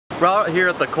We're out here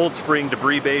at the Cold Spring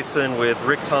Debris Basin with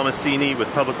Rick Tomasini with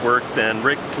Public Works. And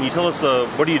Rick, can you tell us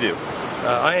what do you do?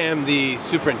 I am the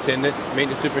superintendent,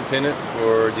 maintenance superintendent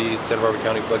for the Santa Barbara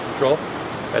County Flood Control.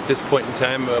 At this point in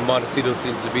time, Montecito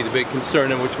seems to be the big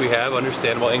concern in which we have,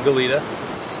 understandable, and Goleta.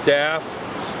 Staff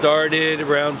started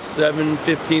around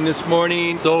 7:15 this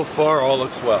morning. So far, all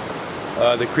looks well.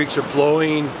 The creeks are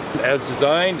flowing as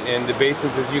designed, and the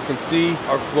basins, as you can see,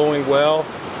 are flowing well.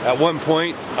 At one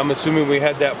point, I'm assuming we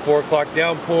had that 4 o'clock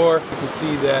downpour. You can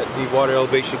see that the water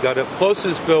elevation got up close to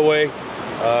the spillway.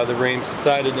 The rain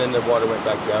subsided, and then the water went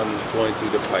back down and flowing through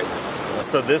the pipe.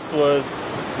 So this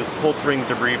Cold Springs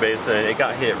Debris Basin. It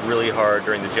got hit really hard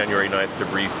during the January 9th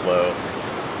debris flow.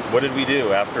 What did we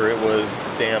do after it was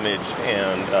damaged,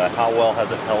 and how well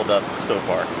has it held up so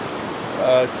far?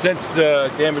 Since the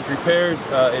damage repairs,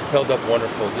 it's held up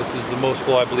wonderful. This is the most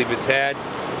flow I believe it's had.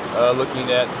 Looking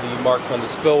at the marks on the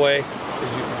spillway,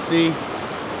 as you can see,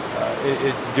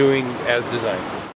 it's doing as designed.